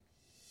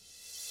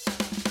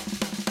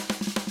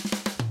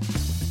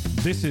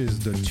This is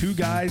the Two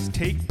Guys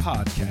Take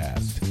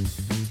podcast.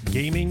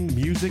 Gaming,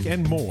 music,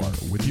 and more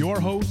with your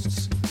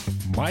hosts,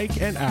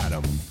 Mike and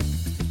Adam.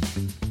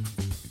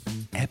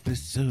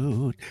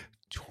 Episode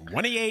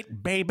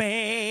 28,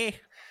 baby.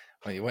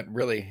 Well, you went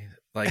really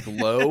like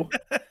low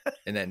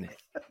and then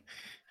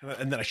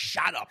I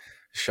shot up.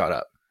 shut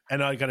up.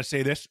 And I got to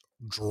say this,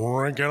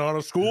 drinking on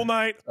a school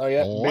night. Oh,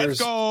 yeah. Let's Beers.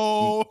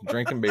 go.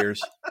 Drinking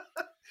beers.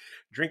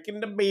 Drinking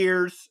the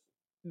beers,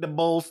 the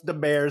bulls, the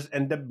bears,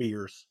 and the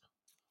beers.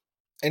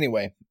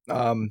 Anyway,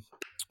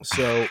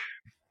 so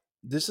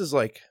this is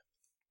like,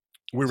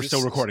 We were This still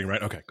is- recording,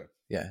 right? Okay, good.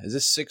 yeah, is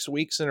this 6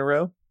 weeks in a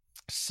row?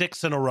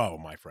 6 in a row,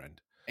 my friend.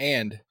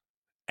 And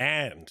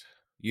And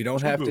you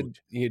don't Too have good.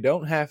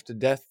 to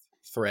death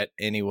threat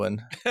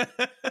anyone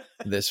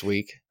this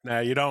week. now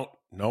you don't.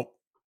 Nope.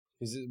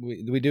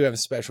 We do have a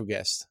special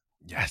guest.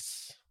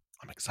 Yes.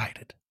 I'm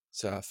excited.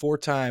 It's a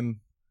 4-time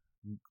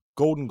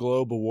Golden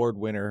Globe Award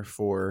winner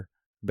for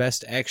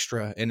Best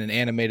Extra in an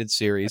Animated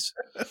Series.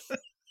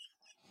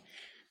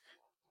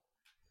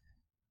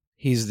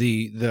 He's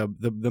the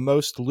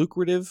most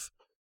lucrative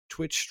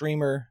Twitch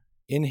streamer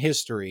in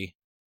history,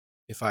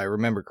 if I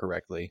remember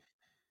correctly.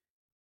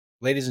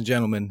 Ladies and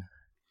gentlemen,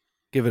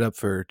 give it up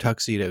for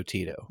Tuxedo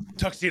Tito.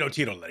 Tuxedo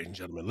Tito, ladies and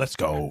gentlemen. Let's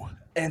go.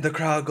 And the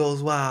crowd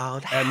goes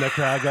wild. And the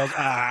crowd goes,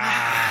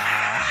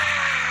 ah.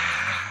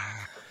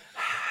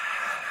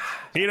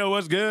 Tito,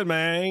 what's good,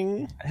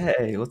 man?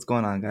 Hey, what's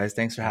going on, guys?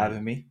 Thanks for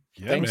having me.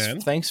 Yeah,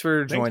 man. Thanks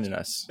for joining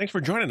us. Thanks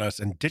for joining us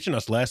and ditching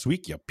us last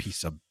week, you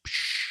piece of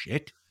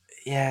shit.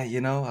 Yeah,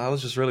 I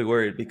was just really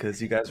worried because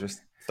you guys were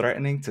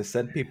threatening to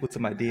send people to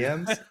my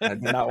DMs. I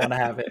did not want to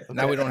have it.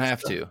 Now we don't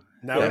have to.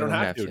 Now Yeah, we don't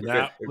have to. to. Now,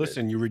 We're good.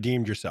 listen, you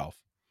redeemed yourself.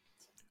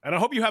 And I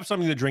hope you have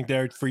something to drink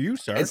there for you,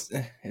 sir.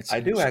 It's I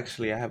do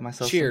actually. I have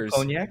myself Cheers.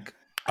 some cognac.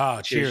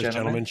 Cheers, Cheers, gentlemen.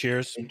 gentlemen.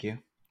 Cheers. Thank you.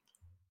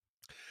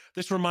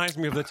 This reminds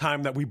me of the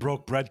time that we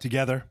broke bread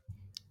together.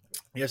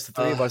 Yes, the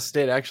three of us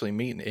did actually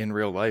meet in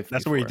real life.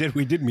 That's what we before. did.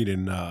 We did meet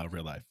in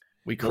real life.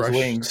 We Those crushed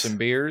wings. some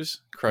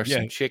beers, crushed Yeah.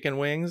 some chicken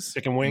wings.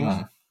 Chicken wings,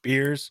 Uh.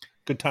 beers.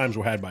 Good times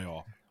were had by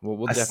all.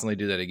 We'll I s- definitely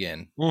do that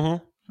again.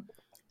 Mm-hmm.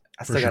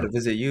 I For still got to sure.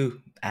 visit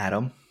you,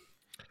 Adam.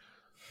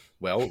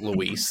 Well,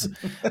 Luis,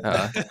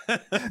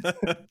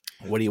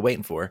 what are you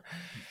waiting for?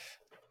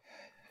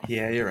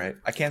 Yeah, you're right.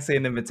 I can't say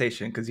an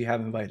invitation because you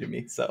have invited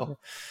me. So,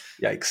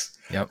 yikes.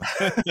 Yep.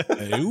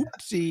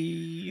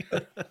 Oopsie.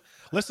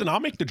 Listen, I'll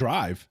make the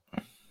drive.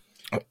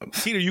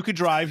 Peter, you could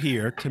drive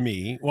here to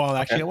me. Well,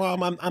 actually,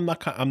 well,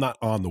 I'm not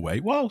on the way.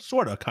 Well,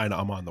 sort of, kind of.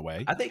 I'm on the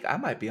way. I think I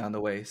might be on the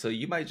way. So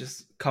you might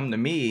just come to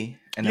me.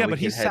 And Yeah, then we but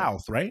can he's head-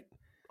 south, right?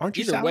 Aren't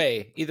you Either south?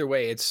 way,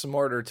 it's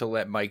smarter to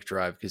let Mike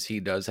drive because he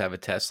does have a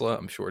Tesla.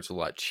 I'm sure it's a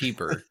lot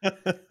cheaper.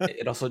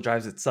 It also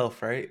drives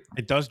itself, right?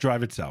 It does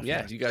drive itself.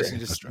 Yeah, yes. you guys Sure. can It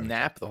does just drive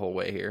nap the whole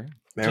way here.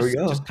 There we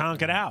go. Just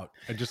conk it out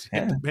and just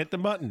hit the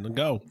button and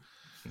go.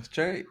 That's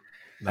right.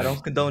 I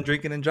don't condone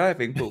drinking and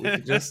driving, but we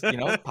could just,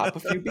 pop a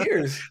few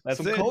beers. That's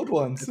some it. cold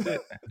ones.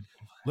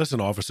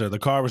 Listen, officer, the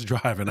car was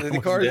driving.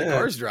 The car's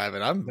Yeah.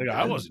 driving.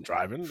 I wasn't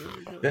driving.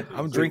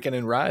 I'm drinking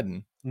and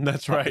riding.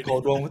 That's Pop the right.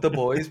 cold one with the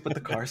boys, but the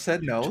car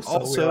said no. So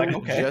Also, we're like,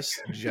 okay.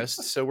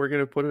 just so we're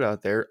gonna put it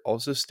out there,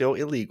 also still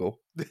illegal.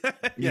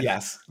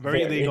 Yes.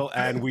 Very legal,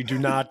 and we do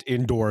not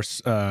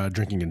endorse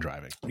drinking and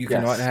driving. You Yes.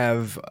 cannot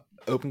have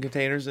open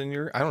containers in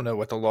your. I don't know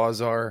what the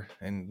laws are,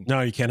 and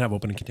No, you can't have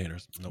open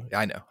containers. No,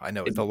 I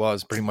know the law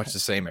is pretty much the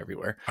same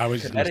everywhere. I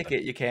was just gonna say.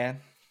 Connecticut, you can.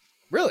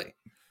 Really?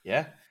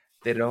 Yeah.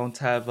 They don't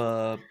have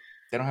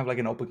like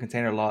an open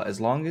container law as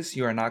long as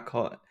you are not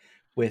caught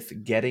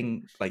with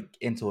getting like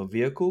into a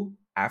vehicle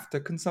after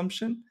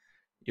consumption,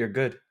 you're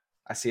good.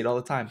 I see it all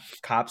the time.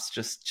 Cops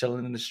just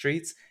chilling in the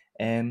streets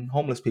and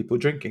homeless people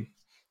drinking.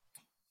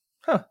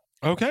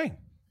 Okay.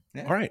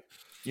 Yeah. All right.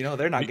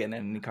 They're not getting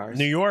in any cars.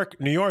 New York,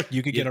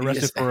 you could get You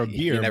arrested just- for a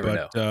you beer,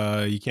 never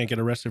but you can't get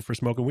arrested for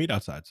smoking weed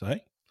outside. So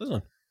hey,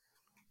 listen,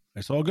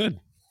 it's all good.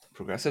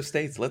 Progressive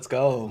states, let's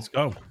go. Let's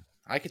go.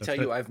 I can That's tell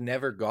you, it. I've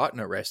never gotten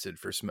arrested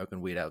for smoking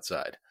weed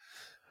outside.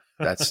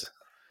 That's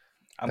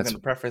I'm That's-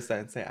 going to preface that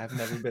and say I've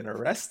never been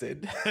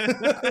arrested.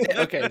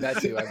 okay. That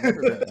too.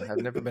 I've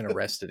never been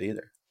arrested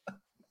either.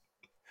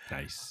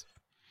 Nice.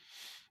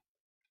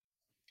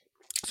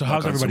 So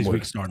how's Knock on some everybody's wood.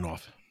 week starting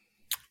off?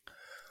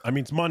 I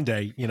mean, it's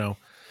Monday.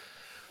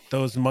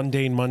 Those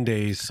mundane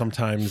Mondays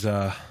sometimes,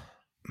 they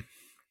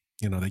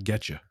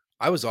get you.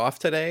 I was off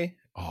today,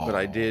 but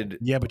I Oh. did.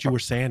 Yeah, but you were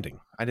sanding.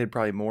 I did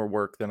probably more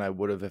work than I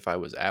would have if I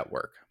was at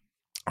work.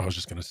 I was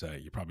just gonna say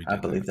you probably did. I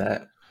believe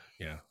that.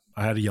 Yeah,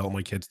 I had to yell at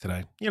my kids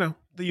today.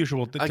 The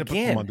usual, the typical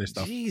Again, Monday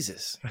stuff.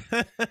 Jesus,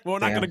 We're not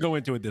Damn. going to go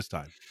into it this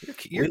time.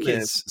 your We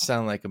kids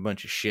sound like a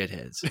bunch of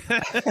shitheads.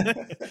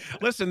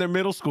 Listen, they're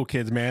middle school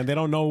kids, man. They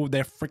don't know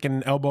their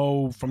freaking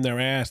elbow from their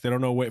ass. They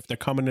don't know if they're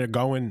coming or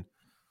going.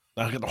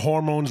 The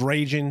hormones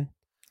raging.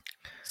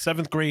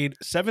 Seventh grade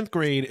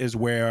is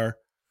where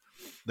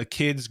the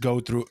kids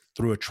go through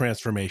a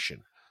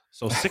transformation.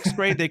 So sixth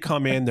grade, they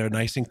come in, they're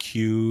nice and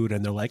cute,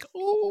 and they're like,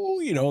 oh,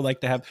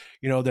 like they have,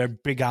 they're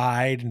big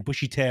eyed and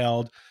bushy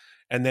tailed.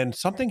 And then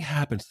something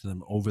happens to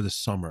them over the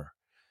summer.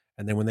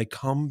 and then when they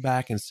come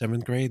back in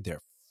 7th grade,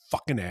 they're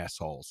fucking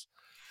assholes.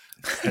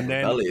 And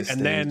then Rebellious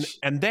stage.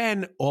 and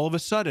then all of a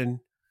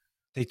sudden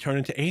they turn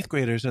into 8th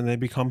graders and they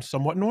become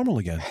somewhat normal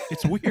again.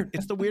 It's weird.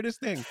 It's the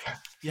weirdest thing.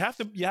 You have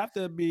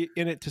to be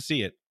in it to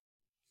see it.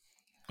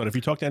 But if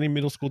you talk to any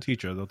middle school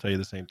teacher, they'll tell you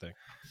the same thing.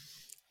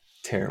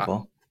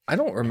 Terrible. I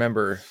don't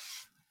remember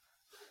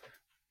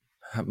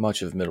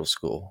much of middle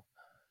school.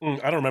 I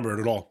don't remember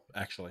it at all,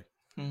 actually.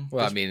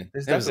 Well, I mean,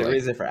 There's it was definitely a like,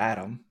 reason for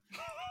Adam.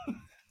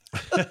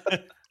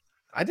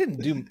 I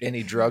didn't do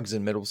any drugs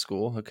in middle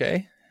school.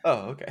 Okay.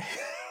 Oh, okay.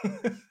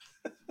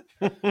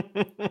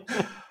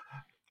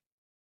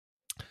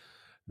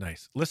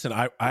 Nice. Listen,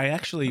 I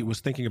actually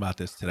was thinking about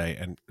this today,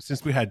 and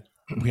since we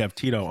have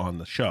Tito on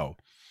the show,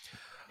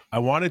 I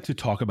wanted to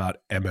talk about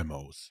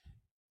MMOs.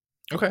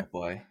 Okay.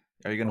 Boy,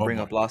 are you going to bring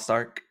up Lost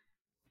Ark?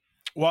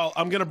 Well,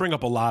 I'm going to bring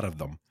up a lot of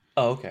them.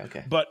 Oh,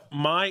 okay. But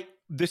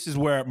this is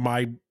where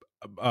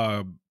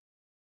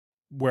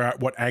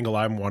what angle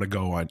I want to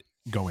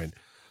go in.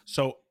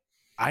 So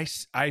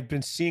I've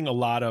been seeing a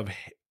lot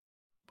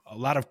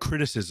of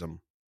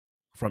criticism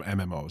from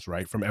MMOs,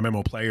 right? From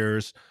MMO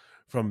players,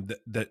 from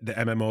the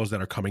MMOs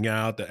that are coming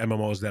out, the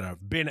MMOs that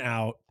have been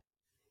out.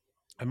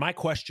 And my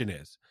question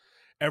is,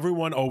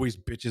 everyone always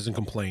bitches and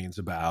complains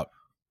about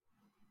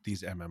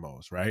these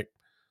MMOs, right?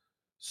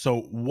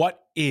 So what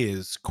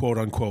is, quote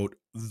unquote,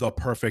 the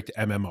perfect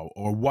MMO?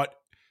 Or what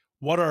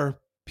are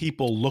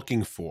people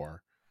looking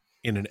for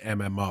in an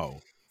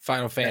MMO?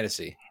 Final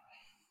Fantasy.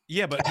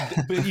 Yeah, but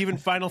even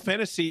Final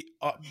Fantasy,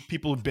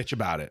 people bitch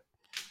about it.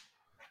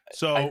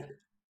 So,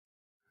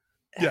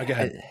 yeah, go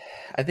ahead.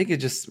 I think it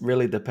just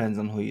really depends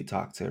on who you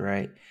talk to,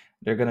 right?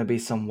 There are going to be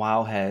some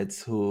WoW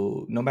heads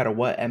who, no matter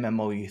what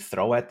MMO you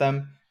throw at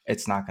them,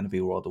 it's not going to be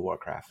World of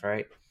Warcraft,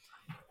 right?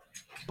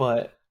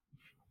 But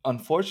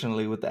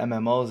unfortunately, with the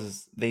MMOs,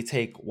 is they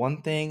take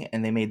one thing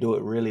and they may do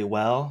it really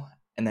well,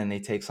 and then they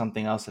take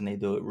something else and they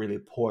do it really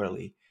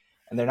poorly.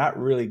 And they're not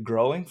really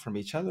growing from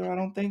each other, I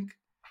don't think.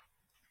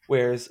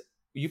 Whereas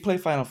you play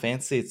Final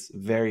Fantasy, it's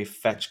very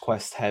fetch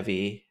quest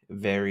heavy,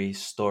 very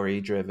story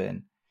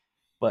driven.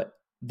 But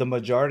the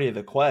majority of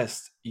the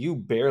quest, you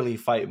barely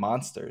fight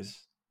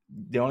monsters.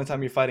 The only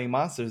time you're fighting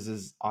monsters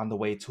is on the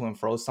way to and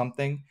fro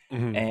something,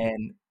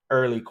 and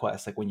early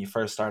quests, like when you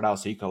first start out,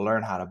 so you can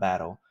learn how to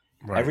battle.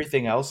 Right.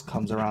 Everything else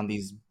comes around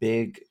these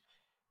big,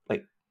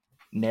 like,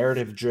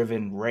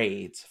 narrative-driven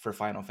raids for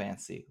Final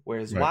Fantasy.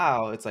 Whereas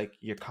WoW, it's like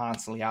you're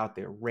constantly out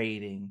there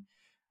raiding,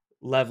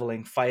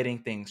 leveling, fighting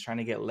things, trying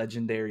to get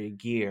legendary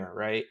gear,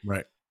 right?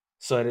 Right.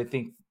 So I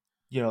think,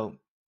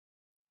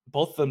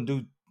 both of them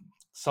do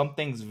some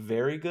things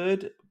very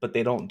good, but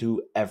they don't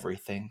do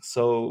everything.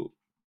 So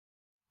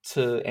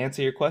to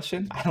answer your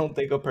question, I don't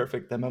think a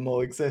perfect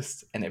MMO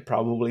exists, and it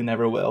probably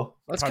never will.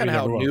 That's kind of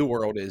how New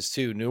World is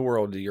too. New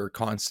World, you're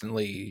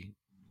constantly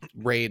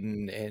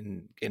raiding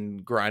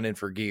and grinding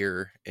for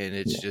gear, and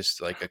it's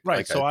just like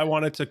so I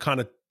wanted to kind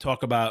of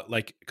talk about,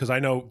 like, because I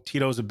know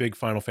Tito's a big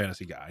Final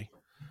Fantasy guy.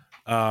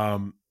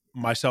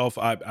 Myself,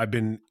 I've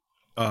been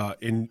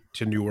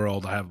into New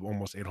World. I have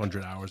almost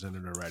 800 hours in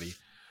it already.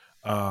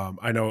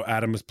 I know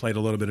Adam has played a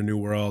little bit of New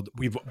World.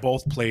 We've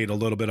both played a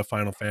little bit of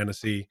Final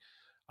Fantasy.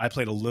 I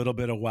played a little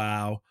bit of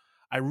WoW.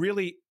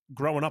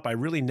 Growing up, I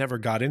really never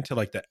got into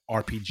like the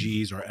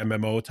RPGs or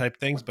MMO type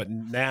things, but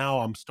now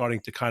I'm starting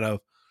to kind of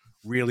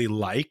really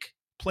like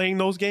playing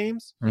those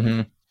games.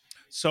 Mm-hmm.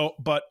 So,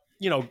 but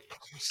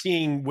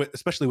seeing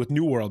especially with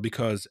New World,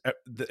 because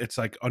it's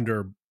like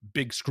under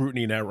big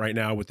scrutiny now right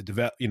now with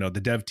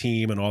the dev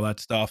team and all that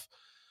stuff.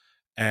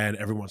 And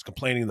everyone's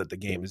complaining that the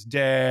game is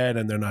dead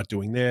and they're not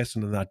doing this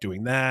and they're not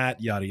doing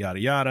that, yada, yada,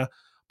 yada.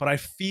 But I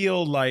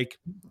feel like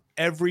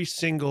every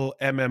single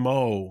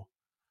MMO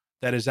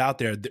that is out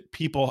there,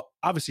 people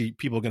are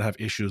going to have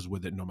issues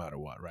with it no matter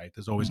what, right?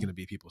 There's always going to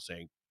be people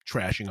saying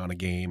trashing on a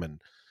game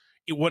and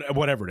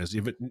whatever it is,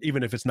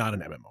 even if it's not an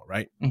MMO,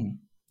 right? Mm-hmm.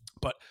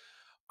 But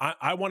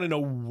I want to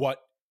know what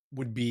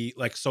would be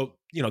like, so,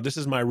 this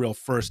is my real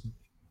first,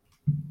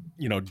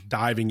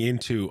 diving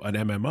into an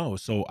MMO.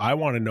 So I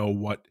want to know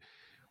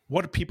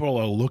what people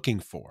are looking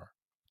for.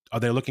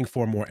 Are they looking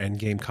for more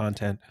endgame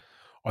content?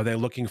 Are they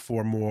looking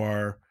for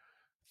more?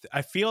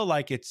 I feel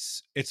like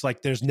it's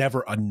like there's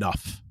never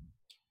enough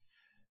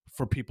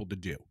for people to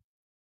do,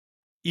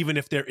 even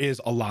if there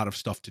is a lot of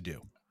stuff to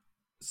do.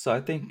 So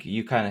I think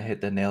you kind of hit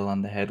the nail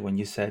on the head when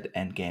you said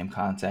endgame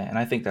content. And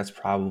I think that's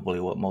probably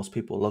what most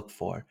people look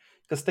for.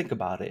 Because think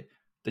about it.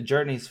 The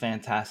journey is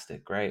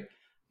fantastic, right?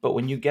 But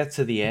when you get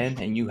to the end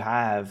and you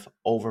have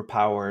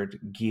overpowered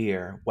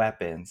gear,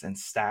 weapons, and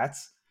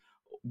stats,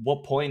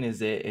 what point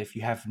is it if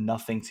you have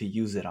nothing to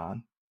use it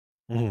on?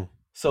 Mm-hmm.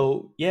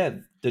 So yeah,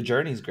 the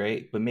journey's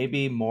great, but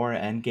maybe more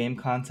end game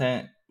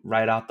content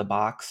right out the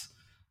box.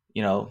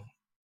 I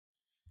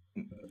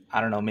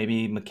don't know,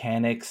 maybe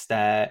mechanics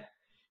that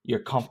you're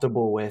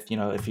comfortable with.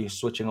 If you're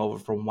switching over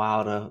from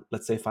WoW to,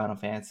 let's say, Final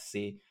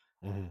Fantasy,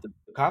 the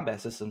combat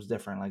system's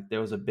different. Like,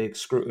 there was a big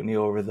scrutiny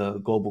over the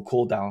global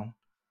cooldown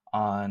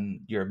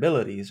on your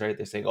abilities, right?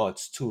 They're saying, oh,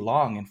 it's too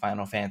long in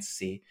Final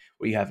Fantasy,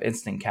 where you have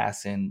instant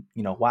cast in,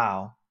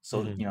 WoW.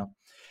 So Mhm.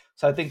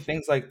 so I think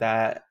things like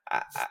that.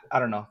 I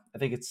don't know. I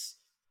think it's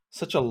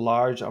such a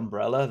large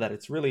umbrella that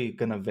it's really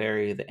gonna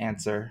vary the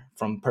answer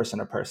from person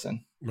to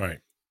person. Right.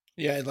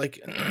 Yeah, like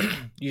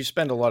you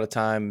spend a lot of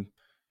time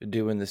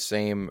doing the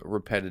same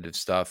repetitive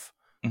stuff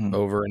Mhm.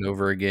 over and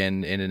over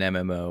again in an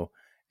MMO.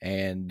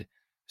 And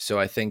so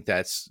I think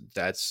that's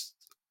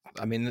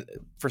I mean,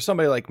 for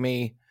somebody like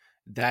me,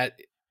 that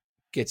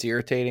gets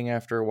irritating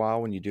after a while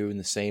when you're doing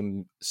the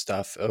same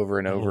stuff over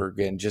and Mhm. over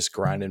again, just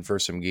grinding for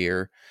some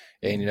gear.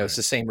 And it's Right.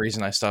 the same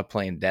reason I stopped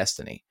playing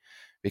Destiny,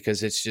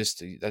 because it's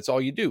just that's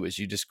all you do is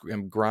you just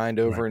grind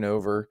over Right. and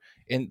over.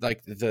 And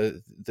like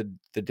the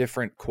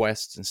different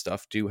quests and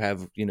stuff do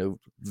have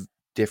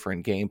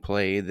different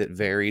gameplay that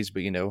varies,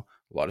 but a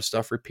lot of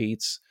stuff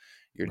repeats.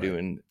 You're Right.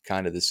 doing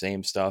kind of the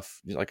same stuff.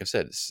 Like I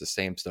said, it's the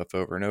same stuff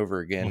over and over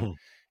again. Mhm.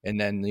 And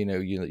then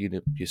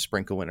you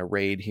sprinkle in a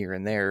raid here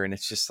and there, and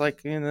it's just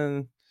like gets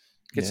a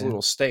Yeah.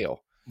 little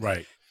stale.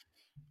 Right.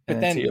 And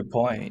But then to then your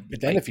point, but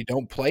then like, if you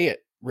don't play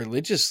it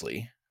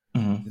religiously,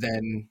 mhm.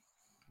 then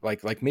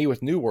like me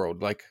with New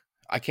World, like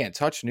I can't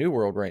touch New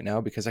World right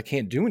now because I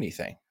can't do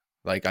anything.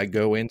 Like I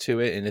go into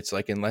it and it's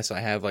like unless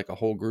I have like a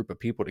whole group of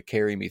people to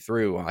carry me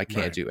through, I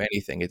can't Right. do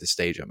anything at the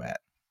stage I'm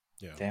at.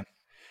 Yeah. Damn.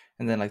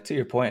 And then like to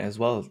your point as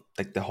well,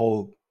 like the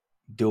whole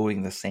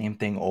doing the same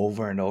thing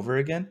over and over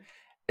again,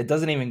 it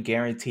doesn't even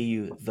guarantee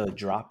you the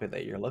drop it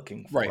that you're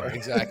looking Right, for.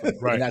 exactly.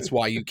 Right. And that's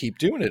why you keep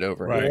doing it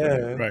over and Right. over and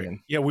Yeah. over Right. again.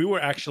 Yeah, we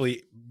were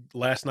actually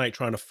last night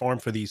trying to farm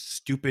for these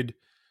stupid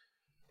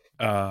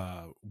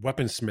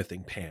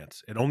weaponsmithing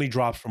pants. It only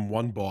drops from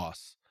one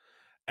boss,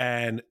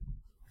 and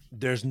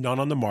there's none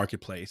on the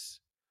marketplace.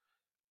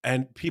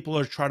 And people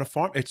are trying to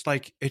farm. It's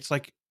like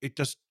it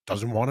just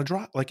doesn't want to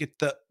drop. Like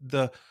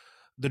the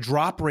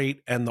drop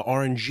rate and the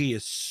RNG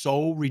is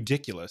so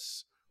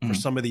ridiculous for Mhm.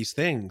 some of these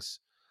things.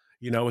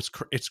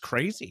 It's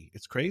crazy.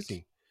 It's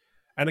crazy.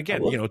 And I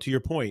again, will. to your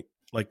point,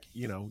 like,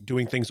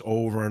 doing things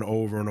over and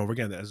over and over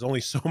again. There's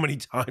only so many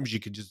times you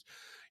could just,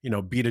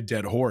 beat a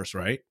dead horse,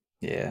 right?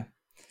 Yeah.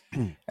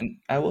 And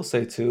I will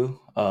say too,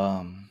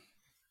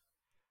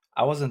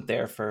 I wasn't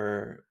there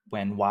for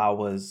when WoW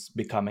was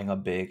becoming a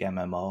big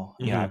MMO.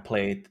 I Mhm.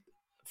 played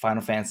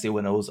Final Fantasy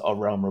when it was A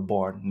Realm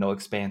Reborn, no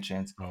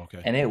expansions, Oh,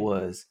 okay. and it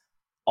was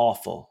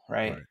awful,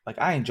 right? Right. Like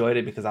I enjoyed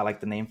it because I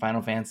liked the name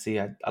Final Fantasy.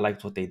 I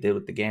liked what they did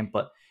with the game,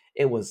 but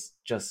it was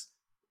just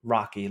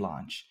rocky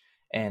launch.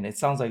 And it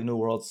sounds like New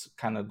World's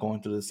kind of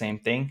going through the same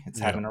thing. It's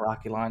Yeah. having a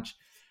rocky launch.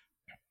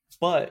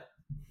 But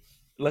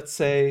let's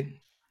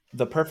say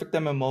the perfect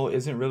MMO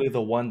isn't really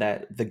the one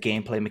that the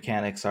gameplay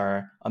mechanics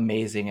are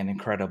amazing and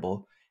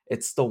incredible.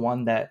 It's the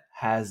one that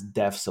has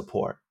dev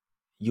support.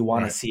 You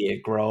want to Right. see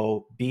it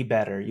grow, be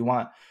better. You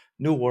want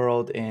New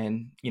World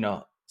in,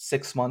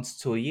 6 months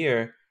to a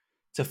year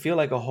to feel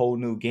like a whole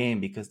new game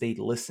because they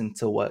listened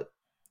to what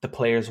the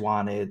players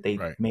wanted. They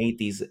Right. made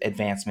these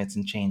advancements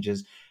and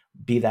changes,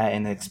 be that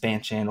in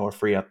expansion or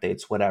free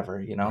updates, whatever.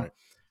 Right.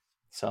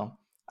 So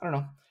I don't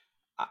know.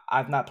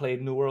 I've not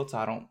played New World, so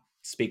I don't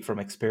speak from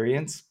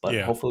experience. But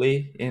Yeah.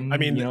 hopefully, I in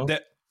mean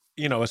that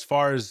as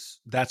far as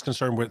that's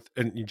concerned with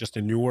just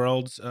in New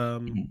World's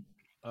Mhm.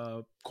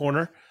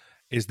 corner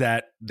is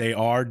that they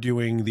are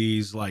doing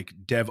these like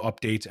dev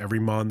updates every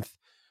month.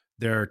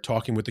 They're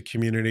talking with the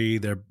community.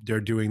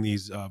 They're doing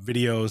these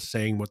videos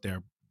saying what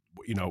their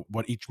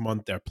what each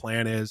month their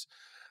plan is.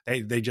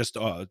 They just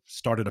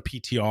started a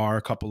PTR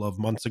a couple of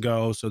months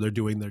ago, so they're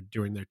doing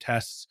their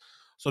tests.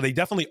 So they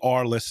definitely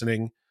are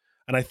listening,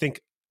 and I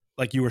think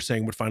like you were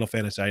saying with Final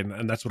Fantasy,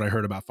 and that's what I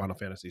heard about Final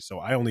Fantasy. So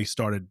I only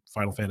started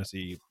Final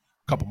Fantasy a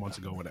couple months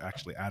ago when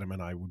actually Adam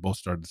and I we both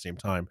started at the same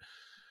time.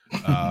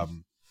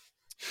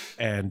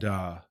 And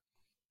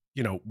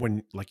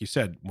when like you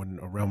said, when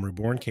A Realm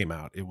Reborn came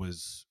out,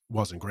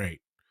 wasn't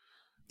great.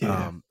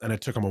 Yeah. And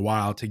it took them a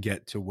while to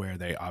get to where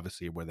they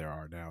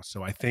are now.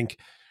 So I think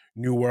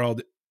New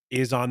World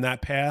is on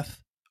that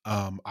path.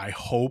 I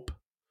hope,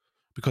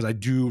 because I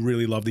do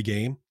really love the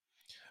game.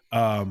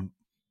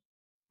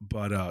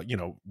 But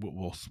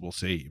we'll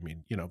see. I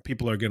mean,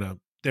 people are gonna.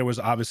 There was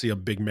obviously a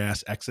big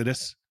mass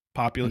exodus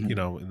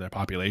Mhm. in their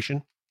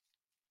population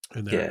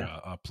and their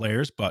Yeah.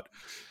 players, but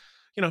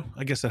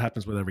I guess that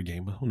happens with every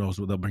game. Who knows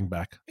what they'll bring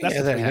back? That's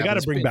Yeah, the that thing. They got to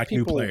happens. bring back new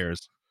People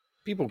players.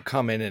 people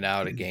come in and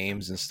out of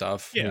games and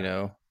stuff,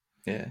 Yeah.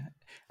 Yeah.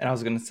 And I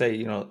was gonna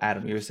say,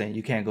 Adam, you were saying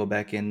you can't go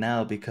back in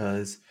now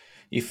because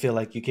you feel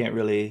like you can't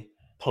really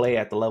play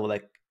at the level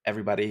like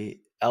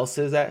everybody else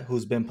is at,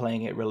 who's been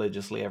playing it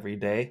religiously every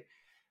day.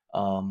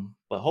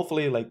 But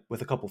hopefully, like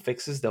with a couple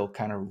fixes, they'll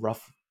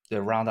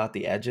round out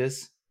the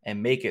edges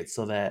and make it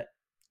so that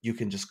you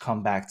can just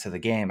come back to the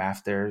game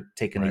after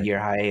taking a Right. year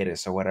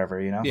hiatus or whatever.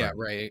 Yeah,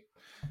 right.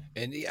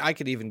 And I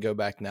could even go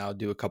back now,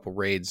 do a couple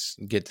raids,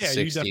 get to Yeah, you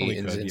 60 definitely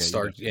and, could. and Yeah, you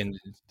start definitely and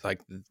like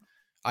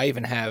I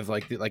even have I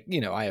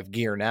have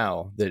gear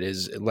now that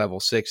is level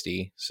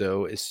 60.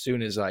 So as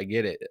soon as I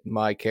get it,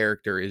 my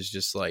character is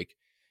just like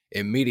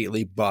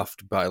immediately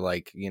buffed by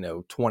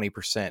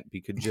 20%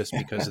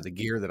 because of the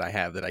gear that I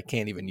have that I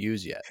can't even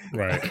use yet.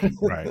 Right.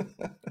 Right.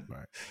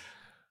 Right.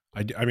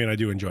 I mean, I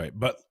do enjoy it,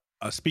 but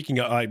Speaking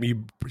of,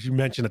 you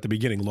mentioned at the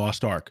beginning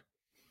Lost Ark.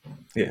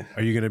 Yeah,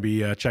 Are you going to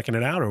be checking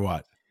it out or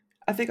what?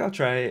 I think I'll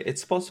try it. It's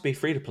supposed to be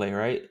free to play,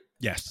 right?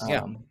 Yes.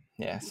 Yeah.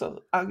 Yeah,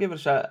 so I'll give it a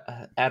shot.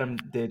 Adam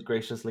did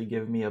graciously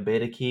give me a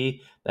beta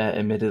key that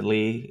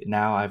admittedly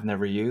now I've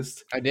never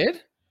used. I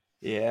did.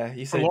 Yeah,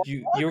 you said Lost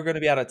you were going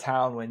to be out of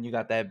town when you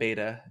got that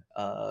beta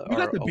You got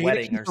or the a beta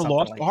wedding key or for something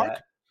Lost like Ark?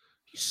 that.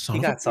 You son He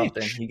of a got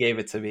something. bitch. He gave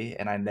it to me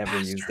and I never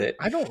used it.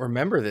 I don't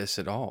remember this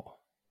at all.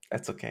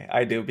 That's okay.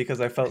 I do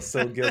because I felt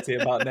so guilty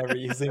about never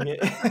using it.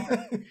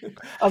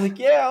 I was like,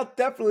 yeah, I'll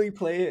definitely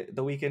play it.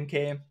 The weekend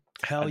came.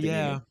 Hell I didn't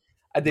yeah. even-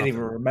 I didn't even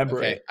Nothing. remember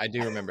Okay, it. I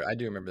do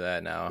remember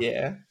that now.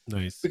 Yeah.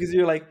 Nice. Because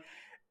you're like,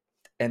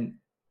 and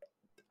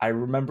I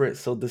remember it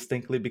so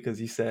distinctly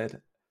because you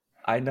said,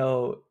 I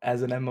know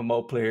as an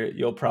MMO player,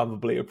 you'll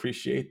probably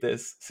appreciate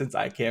this since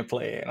I can't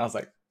play it. And I was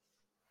like,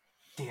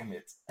 damn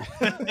it.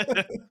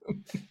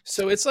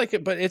 So it's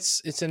like, but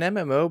it's an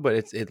MMO, but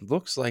it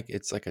looks like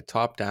it's like a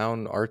top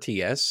down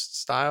RTS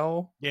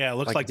style. Yeah, it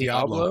looks like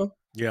Diablo.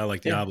 Yeah,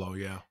 like Yeah. Diablo.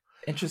 Yeah.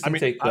 Interesting I mean,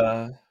 take.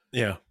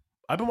 Yeah.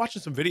 I've been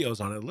watching some videos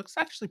on it. It looks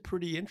actually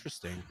pretty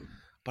interesting,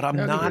 but I'm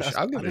I'll not.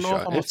 give it a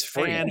shot. It's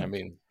free. I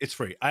mean, it's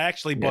free. I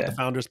actually bought the Yeah.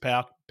 Founders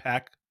Pack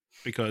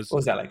because What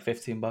was that, like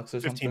 $15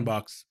 or something?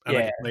 $15,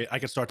 and Yeah. I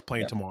could start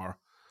playing Yeah. tomorrow.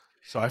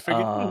 So I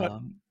figured, you know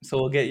what? So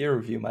we'll get your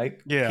review,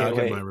 Mike. Yeah, Can't I'll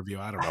get wait. my review.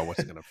 I don't know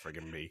what's gonna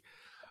friggin' be.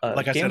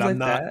 Like I said, I'm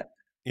not. That,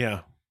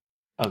 Yeah,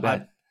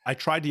 okay. I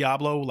tried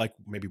Diablo like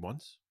maybe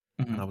once,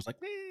 Mhm. and I was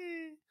like, meh.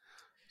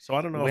 So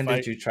I don't know When if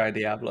did you try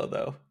Diablo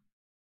though?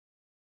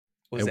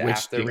 Was And it which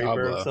after Reaper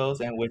Diablo? of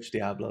Souls and which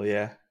Diablo?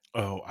 Yeah,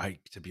 Oh,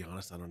 to be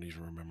honest, I don't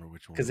even remember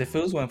which one. because if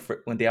it was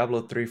when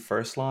Diablo 3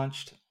 first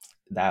launched,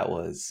 that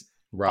was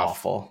rough.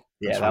 awful.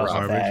 Yeah, That's that was a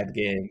garbage. bad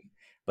game.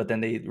 But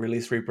then they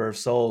released Reaper of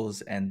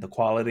Souls, and the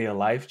quality of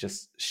life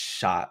just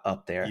shot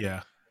up there.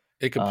 Yeah,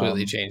 It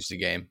completely Um, changed the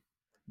game,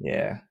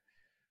 Yeah,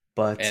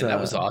 but and that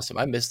was awesome.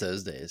 I miss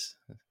those days.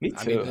 Me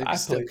I too. mean, I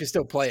you can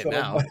still play it so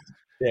now. much.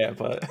 Yeah,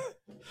 but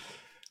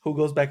who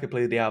goes back and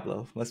play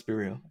Diablo? Let's be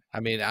real. I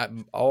mean,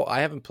 I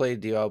haven't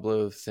played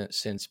Diablo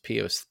since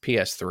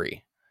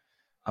PS3.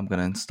 I'm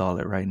gonna install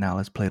it right now.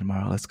 Let's play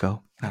tomorrow. Let's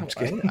go. No, I'm just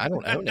kidding. I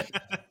don't own it.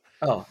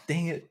 Oh,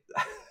 dang it.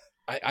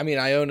 I mean,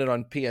 I own it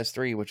on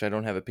PS3, which I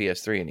don't have a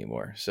PS3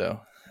 anymore. So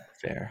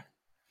Fair.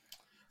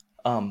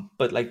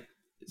 But like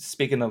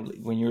speaking of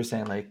when you were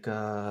saying like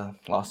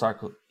Lost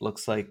Ark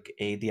looks like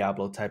a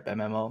Diablo type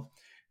MMO,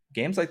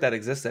 games like that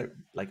existed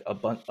like a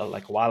bunch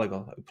like a while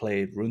ago. I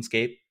played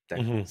RuneScape, that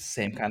Mhm.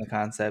 same kind of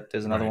concept.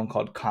 There's another Right. one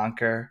called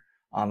Conquer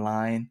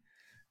Online.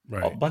 A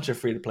right. bunch of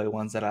free to play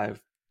ones that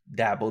I've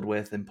dabbled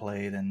with and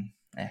played, and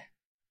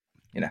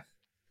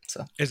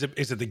so Is it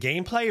the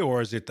gameplay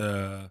or is it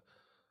the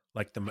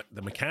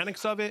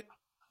mechanics of it?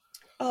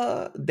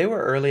 they were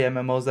early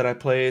MMOs that I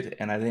played,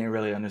 and I didn't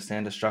really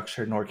understand the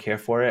structure nor care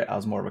for it. I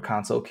was more of a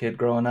console kid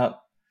growing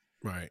up,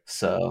 Right.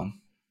 so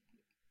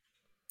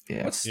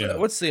yeah.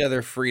 what's the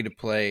other free to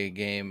play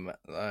game?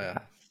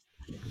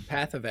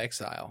 Path of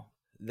Exile.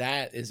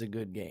 That is a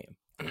good game.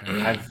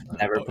 I've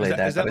never Oh, played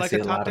that. Is that but I like see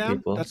a a lot top of down?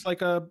 people. That's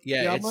like a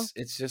Yeah, Diablo?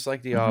 it's just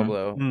like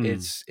Diablo. Mm.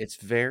 It's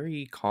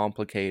very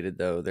complicated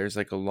though. There's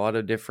like a lot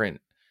of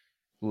different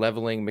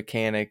leveling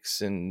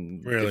mechanics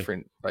and Really?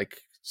 different like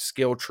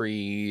skill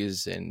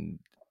trees, and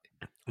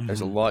there's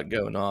a Mhm. lot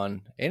going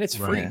on, and it's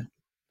free. Right.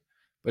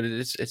 But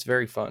it's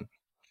very fun.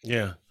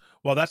 Yeah.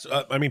 Well, that's.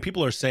 I mean,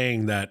 people are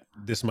saying that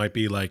this might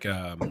be like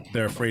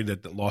they're afraid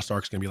that the Lost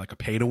Ark's going to be like a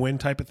pay to win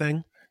type of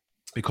thing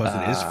because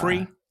it is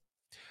free.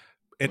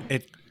 It's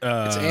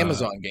It's an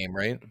Amazon game,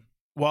 right?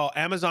 Well,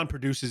 Amazon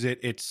produces it.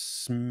 It's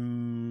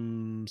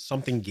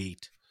something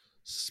Gate,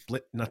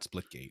 not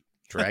Splitgate.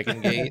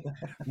 Dragon Gate.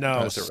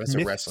 No, That's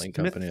a wrestling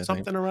company, I think.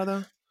 something or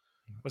other.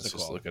 What's Let's it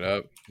just called? look it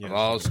up. Yeah.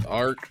 Lost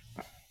Ark.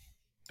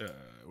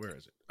 Where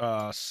is it?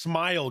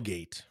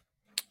 Smilegate.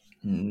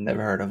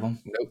 Never heard of them.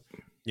 Nope.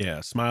 Yeah,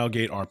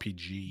 Smilegate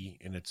RPG,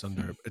 and it's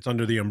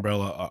under the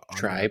umbrella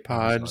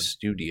Tripod Amazon.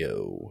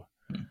 Studio.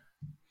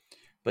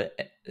 But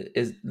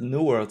is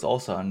New World's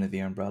also under the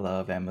umbrella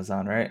of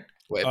Amazon, right?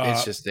 Wait,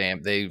 it's just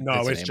they.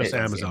 No, it's just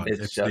Amazon. Game.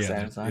 It's just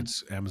Amazon?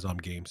 It's Amazon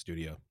Game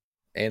Studio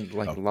And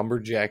like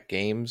Lumberjack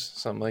Games,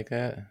 something like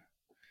that.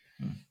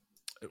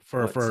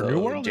 for So New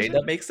World. is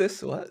Jada makes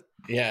this? What?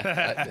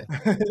 Yeah.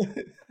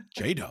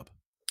 J Dub,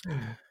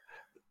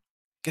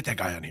 get that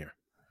guy on here.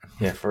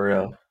 Yeah, for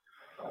real.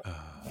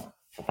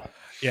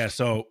 Yeah,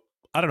 so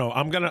I don't know.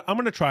 I'm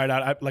gonna try it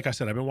out. Like I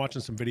said, I've been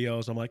watching some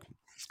videos. I'm like,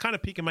 it's kind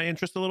of piquing my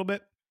interest a little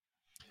bit.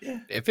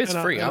 If it's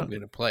And, free, and, I'm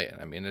going to play it.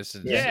 I mean, it's I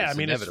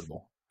mean,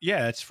 inevitable.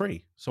 Yeah, it's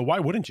free. So why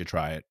wouldn't you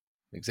try it?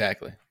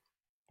 Exactly.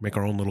 Make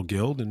our own little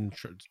guild and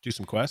do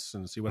some quests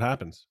and see what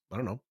happens. I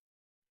don't know.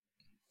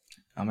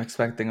 I'm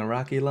expecting a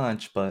rocky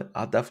lunch, but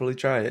I'll definitely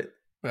try it.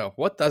 Well,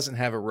 what doesn't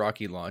have a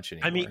rocky launch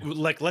anymore? I mean,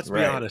 like, let's be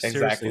Right, honest.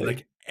 exactly. Seriously,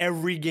 like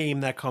every game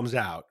that comes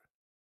out,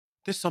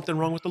 there's something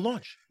wrong with the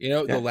launch. you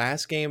know, Yeah. the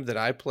last game that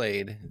I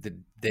played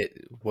that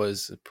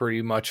was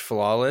pretty much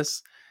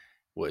flawless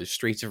was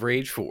Streets of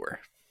Rage 4.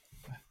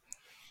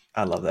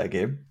 I love that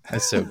game.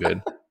 That's so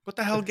good. What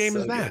the hell game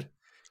So is that? good.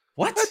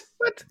 What?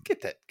 What?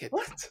 Get that.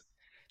 What?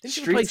 Didn't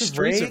you play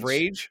Streets of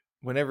Rage? Rage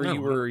whenever No,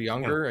 you were no.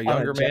 younger, a On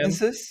younger man?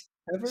 Genesis?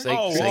 Ever?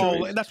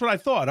 Say- That's what I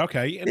thought.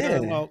 Okay. And, Yeah.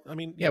 well, I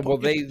mean, Yeah, well,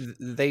 they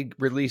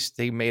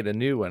made a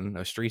new one,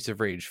 a Streets of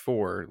Rage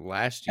 4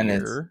 last And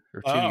it's- year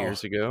or 2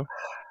 years ago.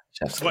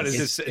 What is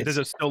It's- this? Does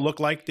it still look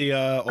like the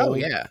Oh old?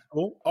 yeah,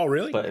 Oh,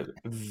 really? But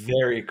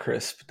very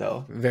crisp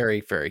though. very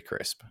very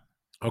crisp.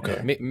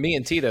 Okay. Me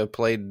and Tito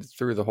played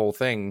through the whole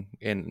thing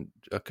in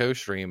a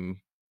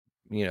co-stream,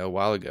 a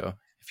while ago.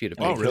 If you'd have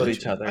We paid killed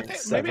attention. each other I think-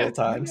 several maybe-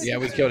 times. Yeah,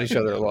 we killed each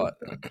other a lot.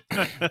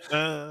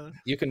 Hey-o.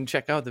 You can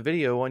check out the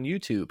video on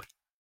YouTube.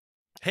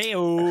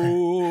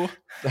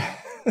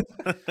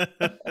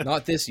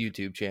 Not this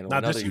YouTube channel,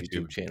 Not this another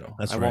YouTube. YouTube channel.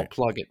 That's I right. won't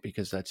plug it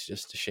because that's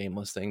just a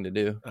shameless thing to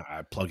do.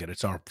 I plug it.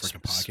 It's our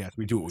freaking podcast.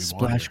 We do what we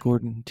Splash want.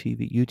 Gordon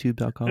TV,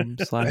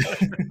 youtube.com/Splash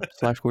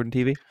Gordon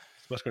TV.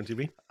 Splash Gordon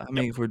TV. I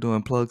mean, if we're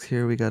doing plugs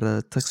here, we got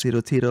a Tuxedo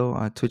Tito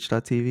on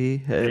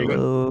twitch.tv. There you go.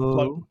 Hello.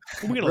 Plug.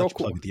 We're gonna Real let you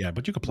cool. plug it, yeah,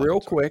 but you can plug Real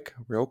it.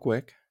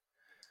 quick.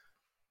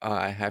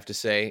 I have to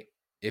say,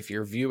 if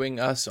you're viewing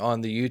us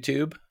on the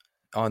YouTube,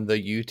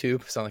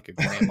 sound like a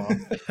grandma.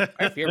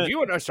 If you're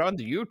viewing us on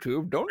the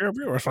YouTube, don't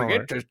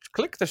forget to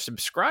click the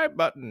subscribe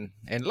button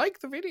and like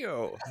the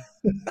video.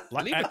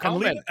 Leave a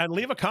comment. And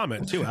leave a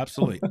comment too,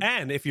 absolutely.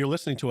 And if you're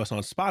listening to us on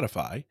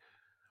Spotify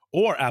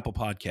or Apple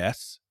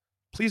Podcasts,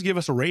 please give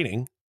us a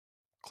rating.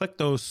 Click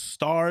those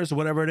stars,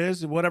 whatever it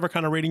is, whatever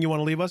kind of rating you want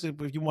to leave us. If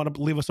you want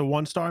to leave us a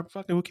 1-star,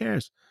 fucking who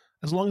cares?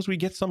 As long as we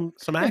get some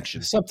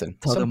action. Something.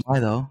 Tell them why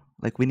though.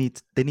 Like they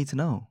need to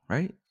know,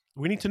 right?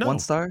 We need to know. 1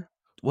 star.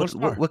 One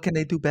star. What can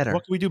they do better?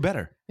 What can we do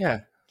better? Yeah,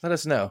 let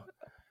us know.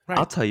 Right.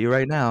 I'll tell you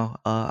right now.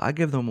 I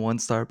give them 1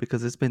 star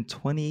because it's been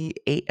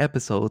 28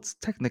 episodes,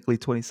 technically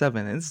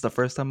 27, and this is the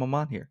first time I'm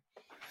on here.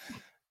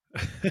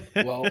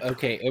 Well,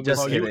 okay. It was,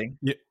 Just kidding.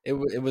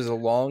 it was a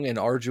long and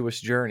arduous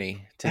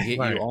journey to get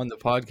Right. you on the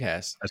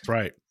podcast. That's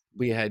right.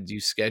 We had you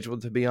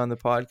scheduled to be on the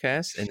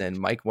podcast, and then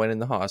Mike went in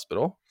the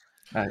hospital.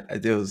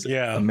 It was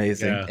Yeah,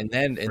 amazing. yeah. And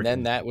then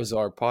Freaking- that was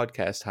our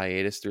podcast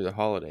hiatus through the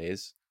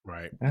holidays.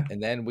 Right.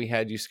 And then we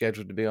had you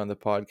scheduled to be on the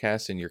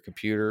podcast, and your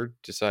computer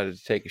decided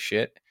to take a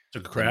shit.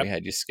 Took a Then crap. we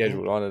had you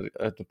scheduled on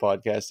at the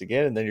podcast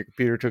again, and then your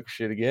computer took a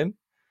shit again.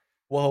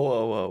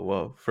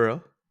 Whoa. For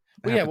real?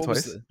 Well, It yeah, happened what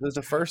was twice?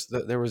 the first?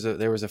 There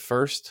was a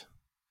first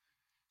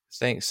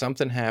thing.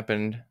 Something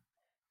happened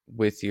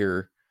with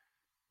your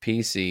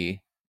PC,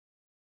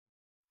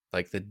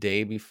 like the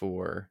day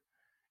before.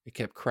 It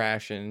kept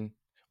crashing.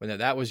 Well,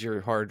 that was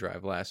your hard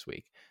drive last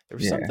week. There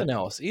was Yeah. something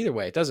else. Either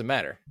way, it doesn't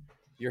matter.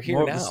 You're here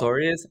More now. of the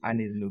story is I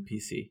need a new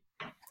PC.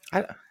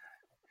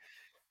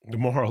 The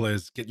moral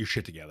is get your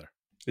shit together.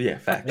 Yeah,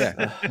 facts.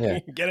 Yeah. Yeah.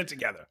 Get it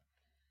together.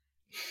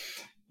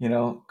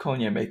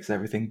 Cognac makes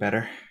everything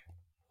better.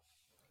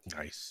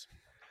 Nice.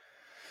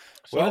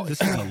 So Well,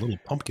 this is a little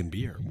pumpkin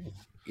beer.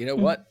 You know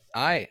what?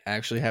 I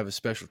actually have a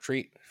special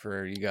treat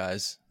for you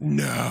guys.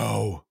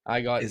 No.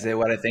 Is it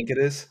what I think it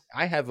is?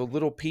 I have a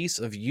little piece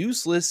of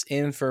useless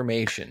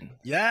information.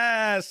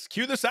 Yes.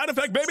 Cue the sound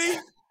effect, baby.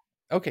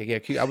 Okay,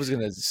 yeah, I was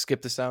gonna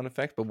skip the sound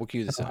effect, but we'll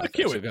cue the sound effect.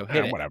 Cue So it. go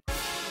hit it. Whatever.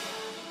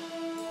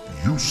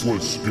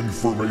 Useless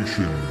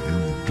information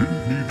you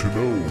didn't need to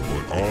know,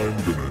 but I'm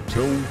gonna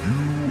tell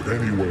you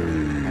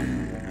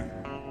anyway.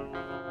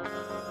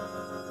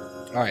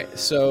 All right,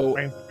 so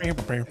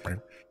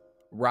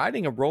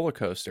riding a roller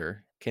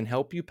coaster can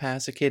help you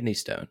pass a kidney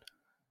stone.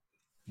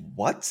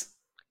 What?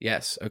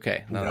 Yes.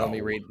 Okay. Now let me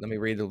No.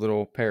 read the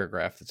little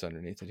paragraph that's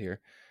underneath it here.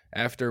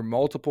 After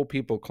multiple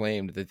people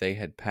claimed that they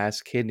had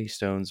passed kidney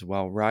stones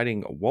while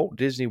riding Walt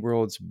Disney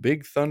World's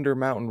Big Thunder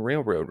Mountain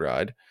Railroad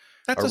ride,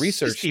 That's a a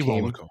research sissy team-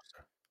 roller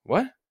coaster.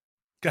 what?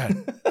 Go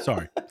ahead.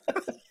 Sorry.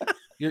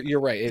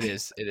 You're right. It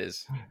is.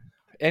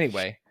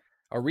 Anyway,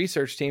 a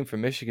research team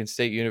from Michigan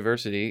State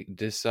University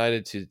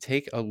decided to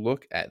take a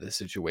look at the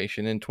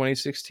situation in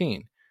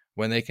 2016.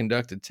 When they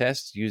conducted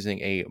tests using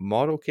a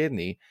model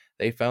kidney,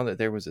 they found that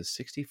there was a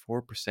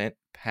 64%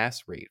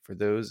 pass rate for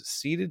those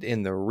seated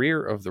in the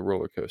rear of the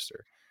roller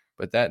coaster,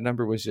 but that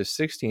number was just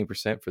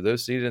 16% for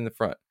those seated in the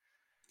front.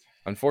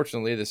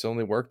 Unfortunately, this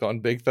only worked on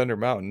Big Thunder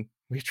Mountain.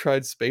 We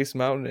tried Space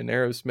Mountain and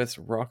Aerosmith's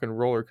Rock and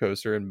Roller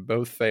Coaster and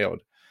both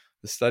failed.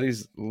 The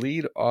study's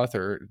lead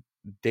author,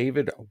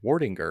 David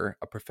Wardinger,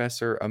 a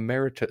professor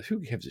emeritus. Who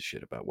gives a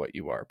shit about what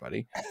you are,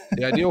 buddy?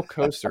 The ideal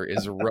coaster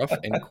is rough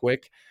and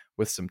quick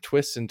with some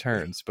twists and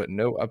turns, but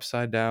no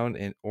upside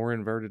down or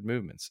inverted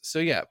movements. So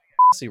yeah,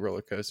 see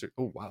roller coaster.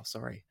 Oh wow,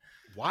 sorry.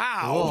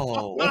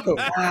 Wow. Whoa. There we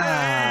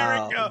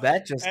Wow. go.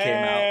 That just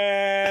came out.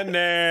 And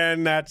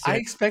then that's I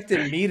it.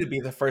 expected me to be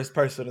the first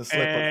person to slip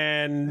up.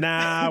 And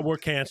now we're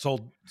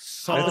canceled.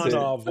 Son That's it.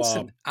 of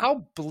Listen,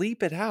 I'll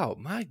bleep it out.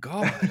 My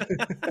God.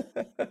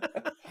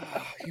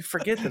 You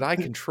forget that I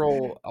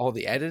control all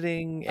the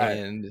editing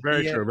and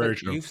very Yeah, true, very but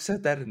true. You've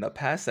said that in a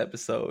past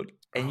episode,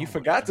 and you Oh,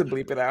 forgot to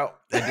bleep it out.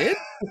 I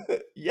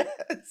did?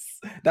 Yes.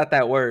 Not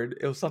that word.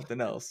 It was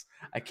something else.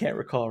 I can't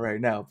recall right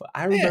now, but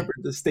I remember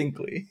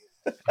distinctly.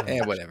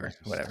 Whatever.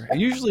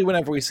 And usually,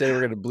 whenever we say we're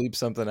going to bleep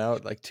something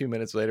out, like 2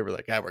 minutes later, we're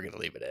like, we're going to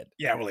leave it in.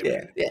 Yeah, we'll leave Yeah,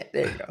 it. yeah,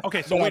 there you go.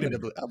 Okay, so But wait a I'm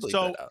minute. gonna I'll bleep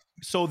So, that out.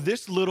 so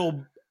this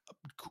little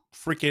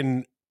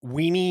freaking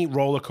weenie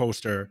roller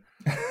coaster.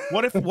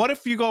 What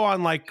if you go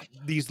on like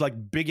these like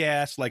big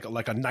ass like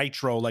a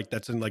nitro like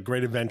that's in like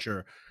Great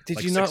Adventure? Did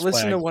like you not Six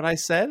listen to Flags. what I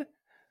said?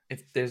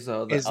 If there's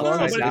a As the long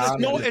No, as upside but down it's-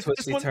 and the it's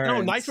twisty one, no,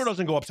 turns. nitro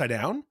doesn't go upside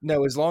down.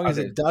 No, as long as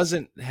Okay. it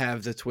doesn't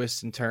have the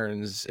twists and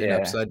turns and Yeah.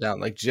 upside down,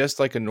 like just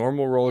like a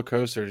normal roller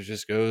coaster, it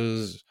just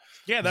goes.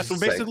 Yeah, that's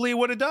Just like- basically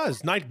what it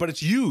does. But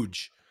it's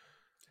huge.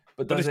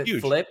 But but does it's it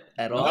huge. flip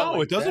at all? No,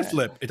 like it doesn't that?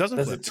 flip. It doesn't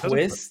Does flip. it doesn't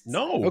flip. twist?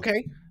 No.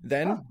 Okay,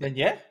 then Oh, then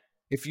yeah.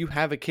 if you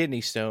have a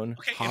kidney stone,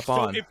 Okay, hop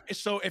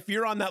if, on. if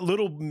you're on that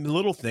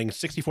little thing,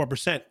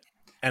 64%,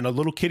 and a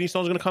little kidney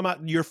stone's going to come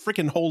out, your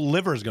freaking whole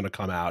liver is going to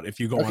come out if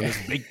you go on Okay.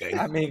 this big thing.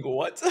 I mean,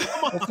 what?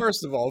 Well,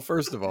 first of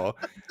all,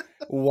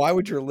 why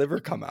would your liver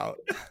come out?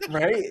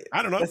 Right?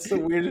 I don't know. That's the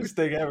weirdest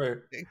thing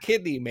ever.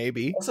 Kidney,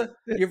 maybe. Also,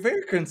 you're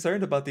very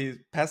concerned about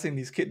passing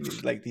these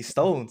kidneys, like these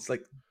stones.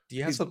 Like, do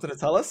you have something to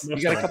tell us? No,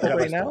 You got a sorry, couple I got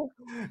right a now,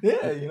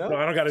 Yeah, you No, know.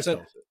 I don't got it.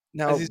 So-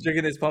 now. As he's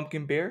drinking his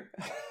pumpkin beer.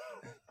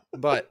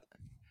 But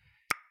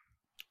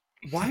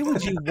why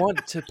would you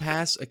want to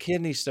pass a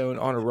kidney stone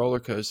on a roller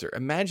coaster?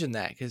 Imagine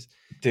that, because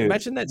Dude,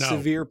 imagine that no.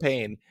 severe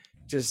pain.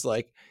 Just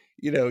like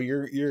you're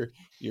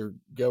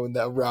going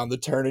down around the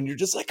turn, and you're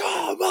just like,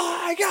 oh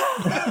my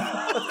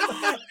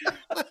god!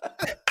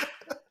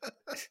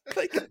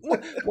 Like,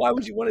 why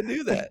would you want to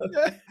do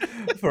that?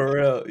 for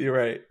real, you're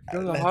right. Go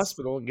to the That's-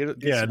 hospital and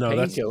get Yeah, some no,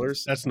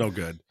 painkillers. That's no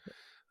good.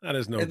 That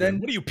is no And good. then-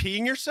 What are you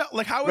peeing yourself?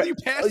 Like, how are Right. you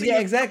Oh, passing? yeah,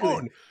 your exactly.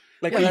 phone?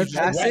 Like, Yeah, when you that's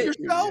pass wet it,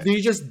 yourself? do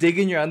you just dig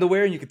in your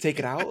underwear and you can take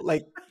it out?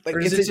 Like Or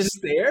is it just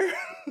there?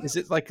 Is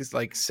it like it's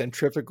like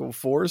centrifugal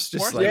force?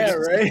 Just Force? like Yeah,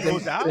 Just right.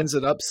 goes out? spins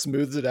it up,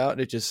 smooths it out,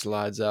 and it just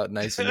slides out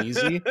nice and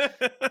easy.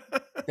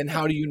 And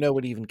how do you know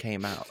it even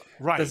came out?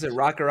 Right. Does it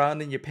rock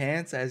around in your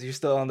pants as you're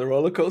still on the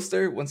roller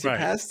coaster once you Right.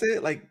 passed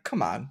it? Like,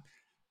 come on.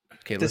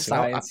 Okay, The listen,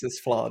 science is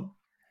flawed.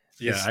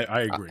 Yeah,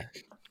 I agree.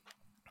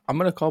 I'm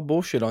gonna call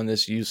bullshit on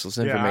this useless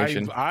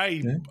information.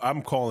 Yeah,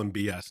 I'm calling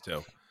BS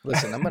too.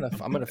 Listen, I'm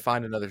gonna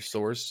find another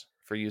source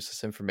for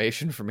useless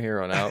information from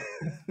here on out.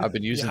 I've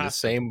been using the have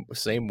same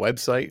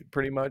website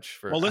pretty much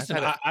for. Well, listen,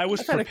 I've had I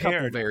was I've had a couple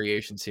prepared.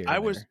 variations here. I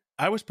and was there.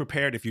 I was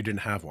prepared if you didn't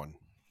have one.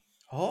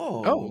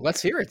 Oh,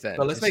 let's hear it then.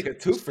 So let's make a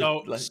two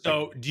for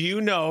So do you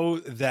know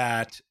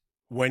that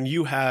when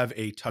you have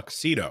a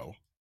tuxedo,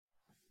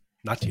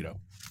 not Tito,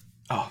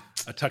 Oh,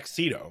 a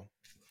tuxedo,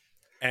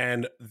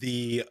 and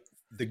the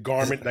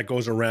garment that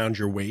goes around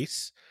your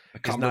waist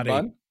a is not a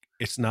cummerbund.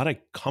 it's not a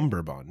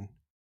cummerbund.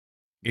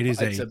 It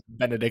is It's a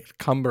Benedict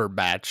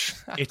Cumberbatch.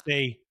 it's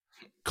a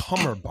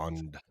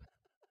cummerbund.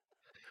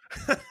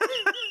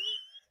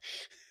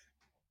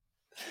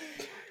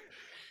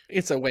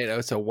 It's a wait.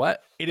 It's a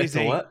what? It it's is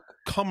a a what?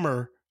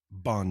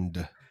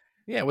 cummerbund.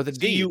 Yeah, with a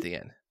D you- at the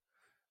end.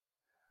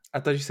 I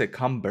thought you said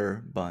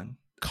cummerbund,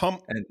 Cum.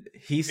 and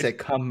he said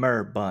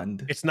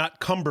cummerbund. It's not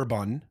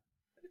cummerbund.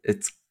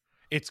 It's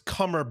It's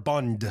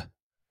cummerbund.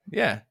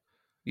 Yeah.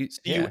 Yeah.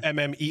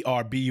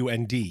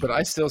 Cummerbund. But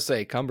I still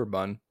say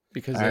cummerbund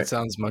because All that right.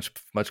 sounds much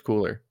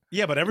cooler.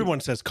 Yeah, but everyone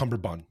says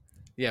cummerbund.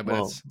 Yeah, but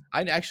Well-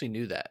 I actually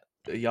knew that.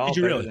 y'all Did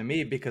you better really? than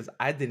me because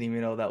I didn't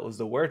even know that was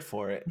the word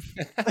for it.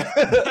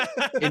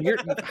 And you're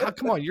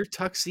come on, you're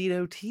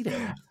tuxedo Tito.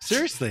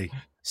 Seriously,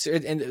 So,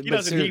 and he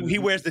doesn't. He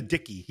wears the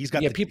dicky. He's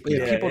got yeah, the people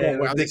dicky. people don't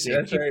wear. I was gonna say,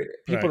 that's right.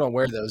 people Right. don't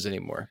wear those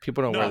anymore.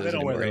 People don't No, wear they those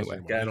don't wear anymore those anyway.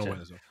 anymore. They don't Gotcha. wear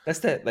those. That's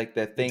that like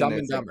that thing. Dumb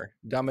and that's like- Dumber.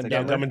 Dumb and Yeah,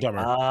 Dumber. Dumb and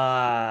Dumber.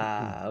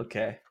 Ah,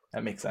 okay,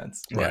 that makes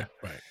sense. Right,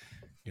 right.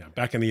 Yeah,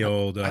 back in the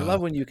old. I love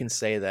when you can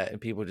say that and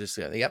people just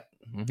go, "Yep,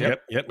 mhm."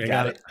 Yep, I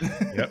got it.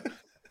 Yep.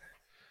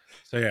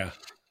 So yeah,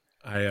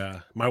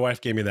 my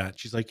wife gave me that.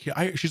 She's like,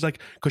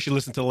 because she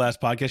listened to the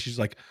last podcast. She's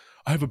like,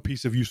 I have a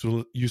piece of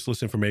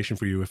useless information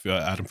for you if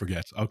Adam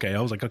forgets. Okay, I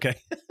was like, okay.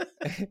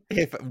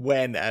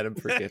 When Adam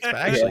forgets. But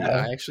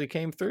I actually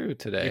came through You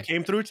today.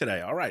 came through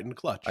today. All right, in the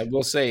clutch. I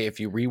will say, if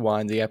you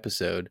rewind the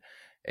episode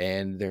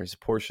and there's a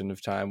portion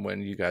of time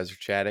when you guys are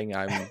chatting,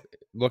 I'm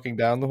looking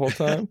down the whole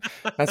time.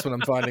 That's when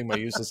I'm finding my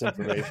useless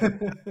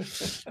information.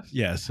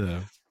 Yes.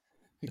 You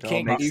It all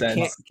can't, makes you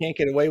sense. can't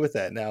get away with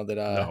that now that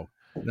No.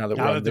 now that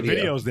we're Now on that the video.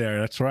 video's there,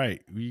 that's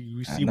right.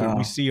 We I see know.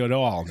 we see it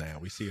all now.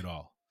 We see it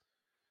all.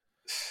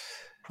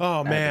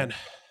 Oh man.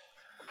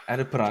 I had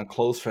to put on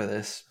clothes for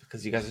this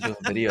because you guys are doing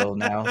video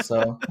now.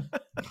 So,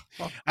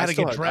 I had to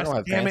still get I dressed. don't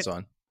have Damn pants it.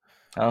 on.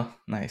 oh,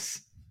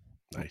 nice.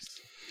 Nice.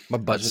 My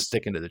butt's just-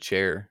 sticking to the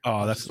chair.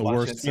 Oh, that's Just the watching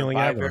worst feeling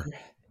ever. Survivor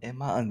in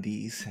my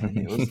undies, and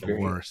it was The great.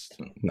 worst.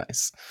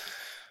 Nice.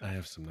 I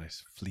have some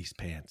nice fleece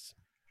pants.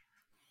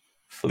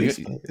 Fleece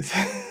You- plays.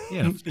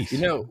 Yeah, fleece. You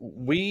know,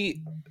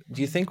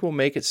 do you think we'll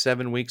make it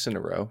 7 weeks in a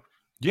row?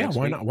 yeah, next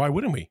why week? not? Why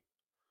wouldn't we?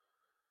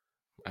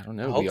 I don't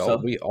know. I hope so.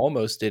 We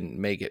almost didn't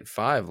make it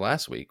 5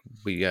 last week.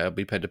 We had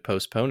to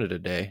postpone it a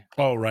day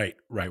Oh, right.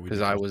 We 'Cause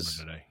did I postpone was-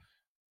 it today.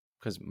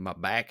 because my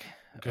back.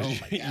 Because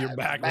oh my your God,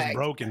 back my was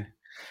broken.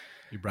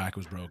 Your back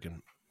was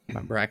broken.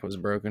 My back was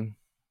broken.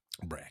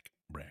 Brack.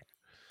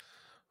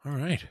 All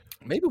right.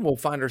 Maybe we'll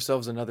find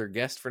ourselves another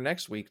guest for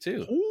next week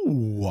too.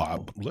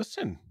 Ooh,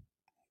 listen,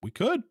 we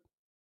could.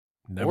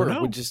 Never Or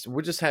know.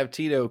 we'll just have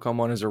Tito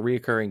come on as a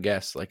reoccurring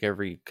guest, like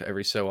every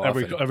so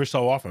often. Every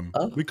so often.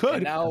 Oh, We could.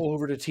 And now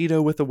over to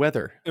Tito with the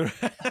weather.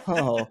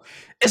 Oh,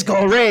 it's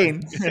gonna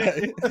rain.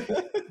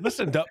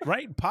 Listen,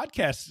 right?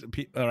 Podcasts,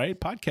 all right?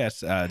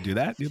 Podcasts do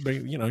that.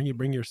 You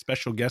bring your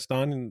special guest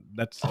on, and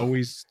that's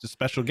always the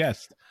special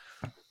guest.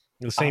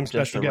 The same Just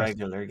special a guest,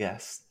 regular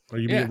guest. or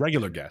you be a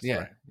regular guest. Yeah,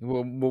 Right?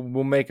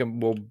 we'll make him.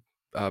 We'll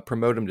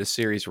promote him to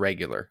series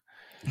regular.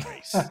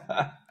 Nice.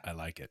 I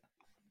like it.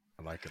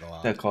 I like it a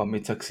lot. They call me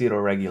Tuxedo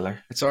Regular.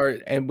 It's our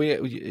and we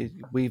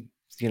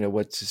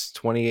what's just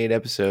 28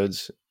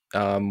 episodes.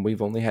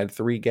 We've only had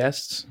 3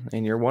 guests,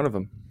 and you're one of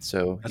them.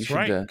 So That's you should,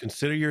 right.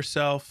 Consider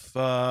yourself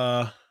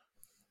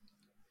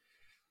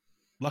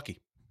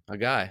lucky. a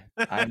guy.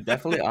 I'm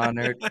definitely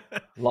honored.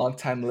 Long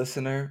time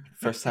listener,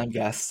 first time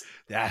guest.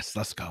 Yes,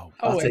 let's go.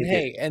 I'll Oh, and take it.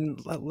 hey, and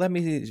let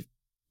me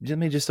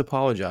just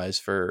apologize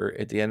for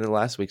at the end of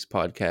last week's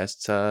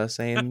podcast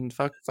saying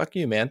fuck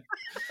you, man.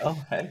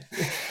 Oh, hey.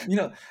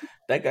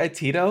 That guy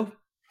Tito,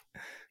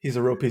 he's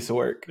a real piece of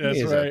work. That's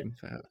He is right.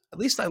 At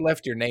least I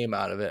left your name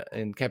out of it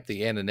and kept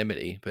the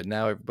anonymity, but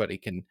now everybody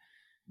can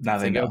Now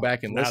if they they go know.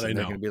 back and Now listen. they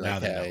They're know. going to be Now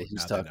like, they know. "Hey, he's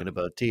Now they talking know.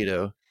 about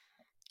Tito."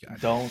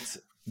 Don't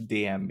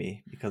DM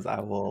me because I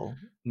will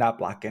not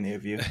block any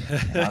of you.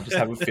 And I'll just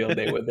have a field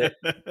day with it.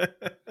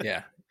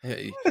 Yeah,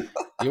 Hey,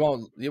 you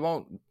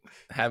won't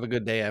have a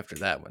good day after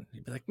that one.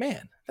 You'd be like,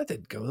 "Man, that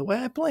didn't go the way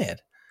I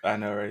planned." I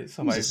know, right?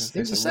 Somebody's He's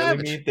gonna a say some really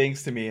savage. mean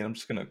things to me, and I'm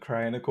just gonna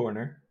cry in a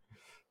corner.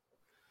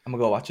 I'm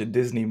gonna go watch a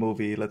Disney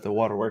movie. Let the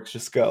waterworks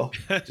just go.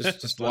 Just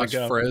Let it watch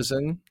go.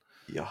 Frozen.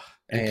 Yeah,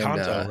 And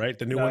Kanto, right?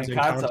 The new No, one's in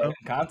Encanto. Kanto.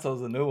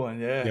 Encanto's a new one.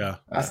 Yeah, Yeah.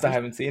 I still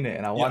haven't seen it,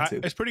 and I want to.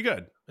 It's pretty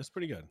good. It's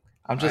pretty good.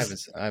 I'm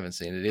just, I haven't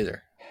seen it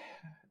either.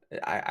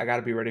 I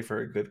gotta be ready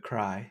for a good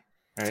cry,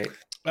 right?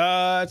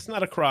 It's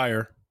not a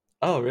crier.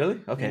 Oh, really?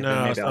 Okay, then No,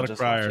 maybe it's I'll not a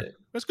just watch crier. it.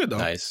 It's good though.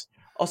 Nice.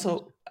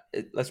 Also,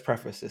 let's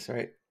preface this,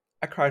 right?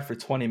 I cried for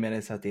 20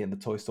 minutes at the end of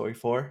Toy Story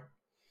 4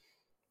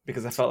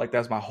 because I felt like that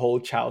was my whole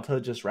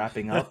childhood just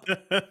wrapping up.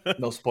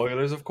 No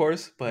spoilers, of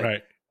course, but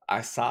Right.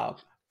 I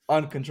sobbed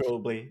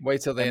uncontrollably.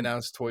 Wait till they And-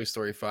 announce Toy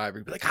Story 5.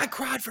 You'd be like, "I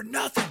cried for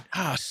nothing."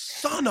 Ah,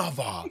 son of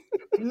a.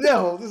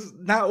 No, this is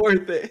not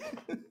worth it.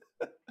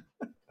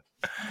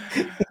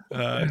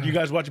 You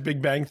guys watch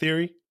Big Bang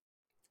Theory?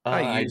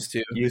 I used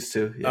to. Used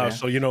to, yeah. Oh,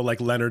 so like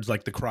Leonard's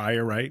like the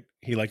crier, right?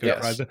 He like Yes.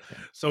 cries.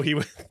 So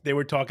they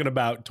were talking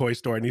about Toy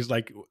Story, and he's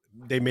like,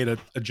 they made a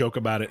joke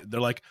about it.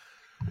 They're like,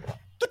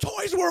 the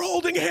toys were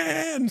holding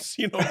hands.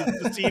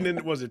 The scene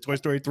in was it Toy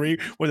Story 3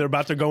 where they're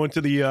about to go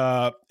into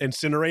the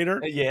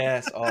incinerator.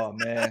 Yes. Oh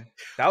man,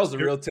 that was a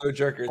real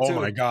tearjerker too. Oh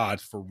my god,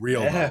 for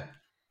real. Yeah. though.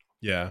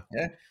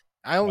 Yeah.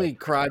 I only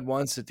cried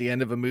once at the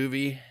end of a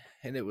movie,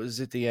 and it was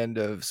at the end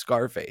of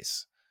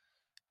Scarface.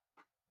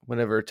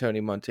 Whenever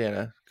Tony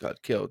Montana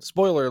got killed.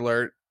 Spoiler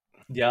alert.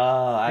 Yeah,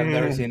 I've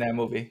never seen that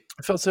movie.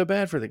 I felt so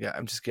bad for the guy.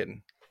 I'm just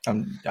kidding.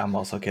 I'm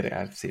also kidding.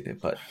 I've seen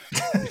it, but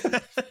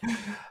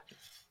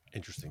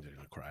Interesting to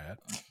cry at.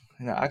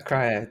 I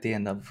cry at the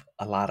end of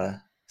a lot of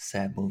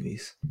sad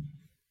movies.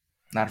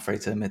 Not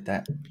afraid to admit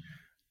that.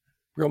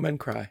 Real men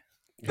cry.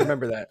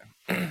 Remember that.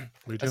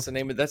 Me too. That's the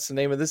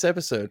name of this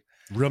episode.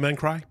 Real men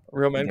cry.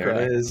 Real men There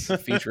cry. it is.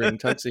 Featuring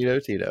Tuxedo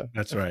Tito.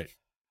 That's right.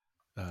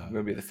 I'm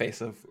gonna be the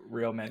face of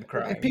real men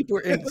crying. And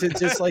people, it's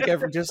just like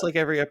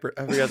every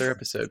other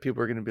episode,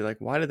 people are going to be like,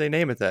 "Why did they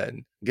name it that?"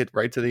 And get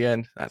right to the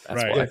end. That's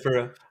Right. why. Yeah, for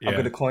real. Yeah. I'm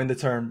gonna coin the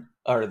term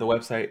or the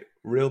website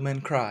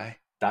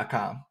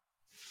realmencry.com.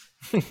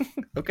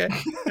 Okay.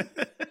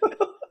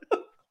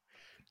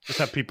 Just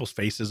have people's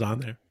faces on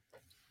there.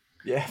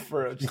 Yeah,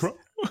 for real. Just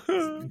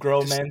Grow-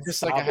 grown men.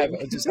 Just like I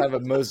have a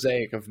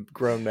mosaic of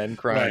grown men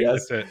crying. Right,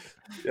 Yes. that's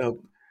it. Yep.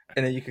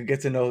 And then you can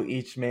get to know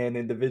each man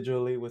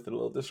individually with a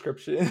little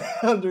description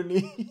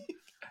underneath.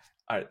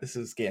 All right, this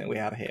is getting way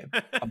out of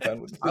hand. I'm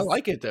done with this. I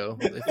like it though.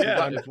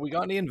 If we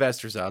got any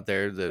investors out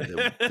there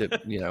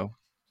that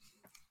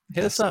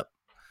hit us up.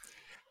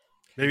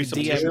 Maybe some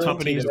DM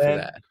companies. Tito for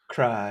that.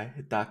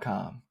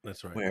 Cry.com,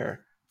 That's right.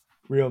 where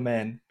real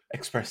men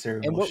express their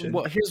And emotion.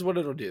 here's what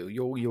it'll do.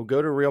 You'll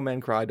go to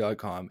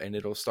realmencry.com and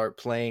it'll start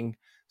playing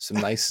some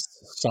nice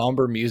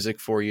somber music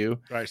for you.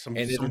 Right. Some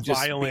And it'll just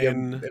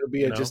violin.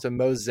 be just a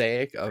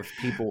mosaic of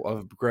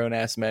grown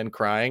ass men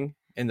crying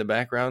in the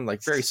background,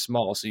 like very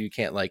small, so you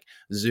can't like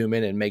zoom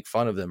in and make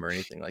fun of them or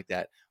anything like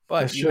that.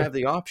 But That's you true. have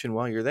the option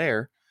while you're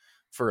there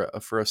for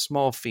a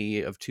small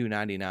fee of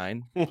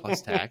 $2.99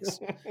 plus tax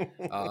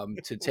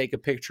to take a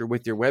picture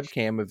with your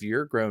webcam of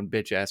your grown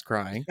bitch ass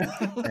crying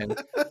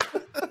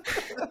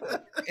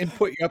and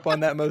put you up on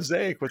that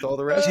mosaic with all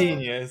the rest.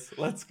 Genius.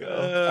 Let's go.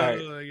 Oh, All right,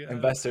 my God.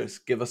 investors,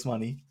 give us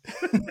money.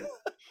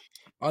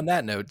 On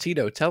that note,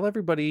 Tito, tell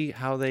everybody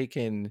how they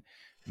can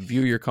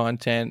view your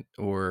content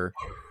or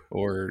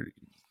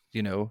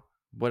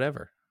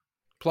whatever.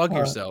 Plug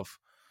yourself.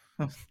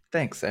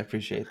 Thanks, I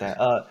appreciate that.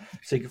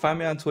 So you can find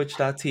me on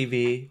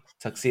twitch.tv,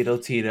 Tuxedo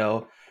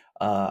Tito.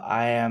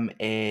 I am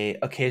a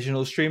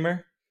occasional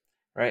streamer.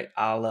 right?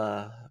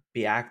 I'll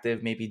be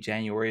active maybe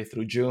January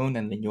through June,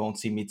 and then you won't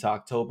see me till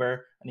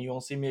October, and you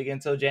won't see me again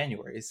till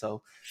January.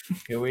 So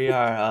here we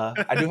are.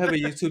 I do have a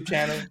YouTube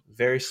channel,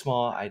 very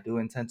small. I do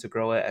intend to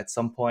grow it at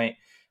some point,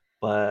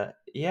 but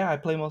yeah, I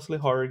play mostly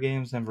horror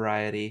games and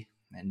variety,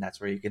 and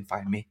that's where you can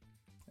find me.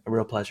 A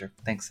real pleasure.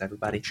 Thanks,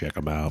 everybody. Check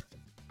them out.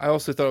 I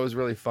also thought it was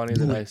really funny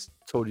that I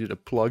told you to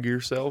plug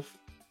yourself.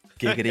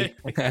 Giggity.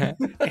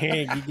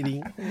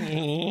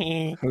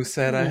 Giggity. Who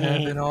said I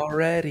haven't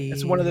already?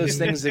 It's one of those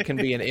things that can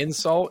be an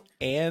insult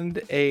and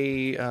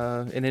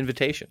an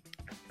invitation,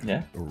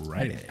 Yeah.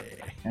 Right.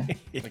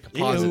 like a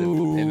positive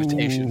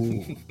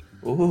invitation.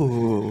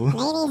 Ooh.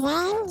 Ladies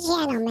and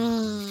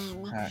gentlemen.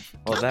 All right.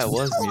 Well, that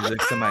was music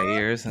to my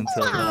ears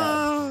until that.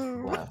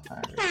 Wow. All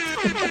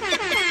right.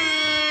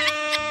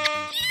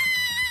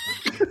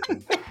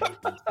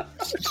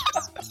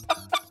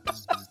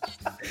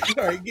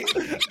 All right, get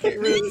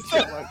rid of the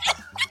chipmunk.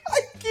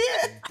 I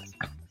can't.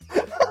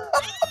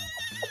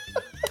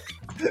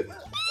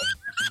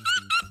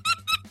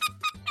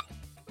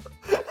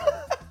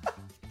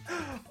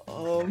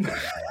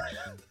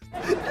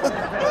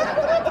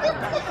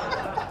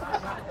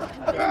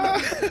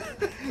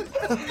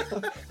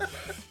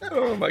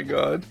 Oh my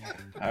god.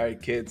 All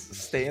right, kids,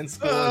 stay in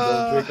school and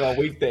don't drink on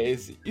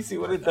weekdays. You see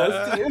what it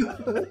does to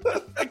you?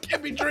 I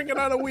can't be drinking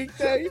on a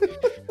weekday.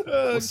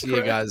 We'll see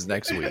you guys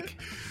next week.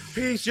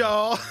 Peace,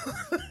 y'all.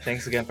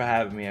 Thanks again for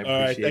having me. I All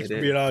right, appreciate thanks for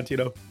it. being on,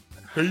 Tito.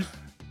 Peace.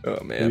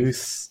 Oh man.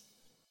 Peace.